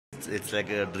It's like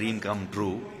a dream come true.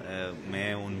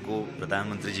 मैं उनको,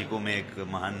 प्रधानमंत्री जी को मैं एक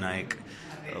महान नायक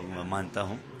मानता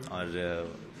हूँ और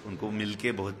उनको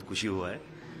मिलके बहुत खुशी हुआ है।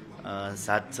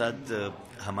 साथ साथ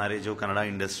हमारे जो कन्नड़ा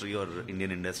इंडस्ट्री और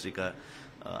इंडियन इंडस्ट्री का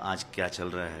आज क्या चल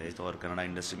रहा है, तो और कन्नड़ा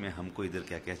इंडस्ट्री में हमको इधर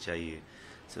क्या क्या चाहिए,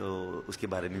 तो उसके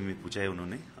बारे में भी पूछा है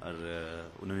उन्होंने। और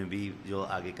उन्होंने भी जो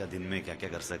आगे का दिन में क्या क्या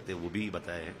कर सकते हैं वो भी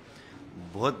बताया है।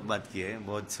 बहुत बात की है,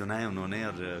 बहुत सुना है उन्होंने।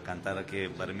 और कांतारा के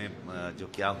बारे में जो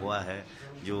क्या हुआ है,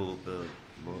 जो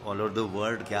ऑल ओवर द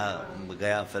वर्ल्ड क्या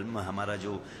गया फिल्म, हमारा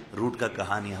जो रूट का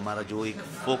कहानी, हमारा जो एक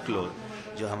फोकलोर,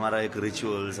 जो हमारा एक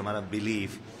रिचुअल्स, हमारा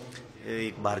बिलीफ,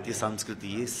 एक भारतीय संस्कृति,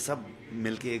 ये सब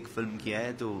मिलके एक फिल्म किया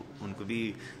है। तो उनको भी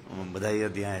बधाई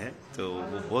दिया है, तो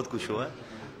वो बहुत खुश हुआ।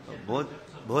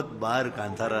 बहुत बार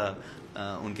कांतारा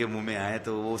उनके मुंह में आए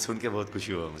तो वो सुन के बहुत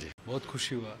खुशी हुआ, मुझे बहुत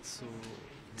खुशी हुआ।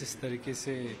 जिस तरीके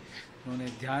से उन्होंने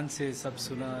ध्यान से सब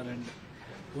सुना एंड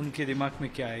उनके दिमाग में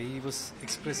क्या है, he was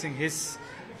expressing his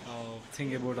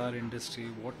thing about our industry,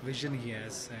 what vision he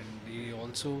has, and he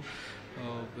also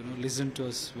listen to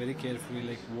us very carefully,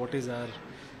 like what is our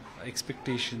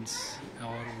expectations,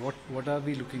 or what are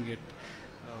we looking at,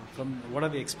 from what are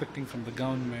we expecting from the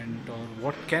government, or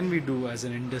what can we do as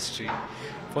an industry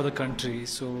for the country.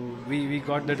 So we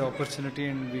got that opportunity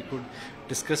and we could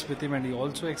discuss with him, and he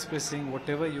also expressing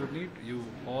whatever you need, you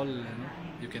all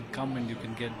you can come and you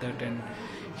can get that. And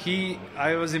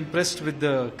I was impressed with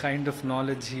the kind of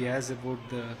knowledge he has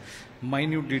about the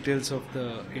minute details of the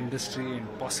industry and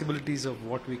possibilities of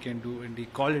what we can do, and he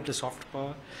called it a soft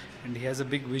power, and he has a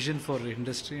big vision for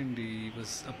industry, and he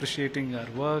was appreciating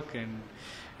our work, and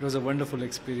it was a wonderful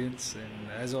experience.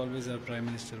 And as always, our Prime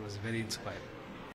Minister was very inspired.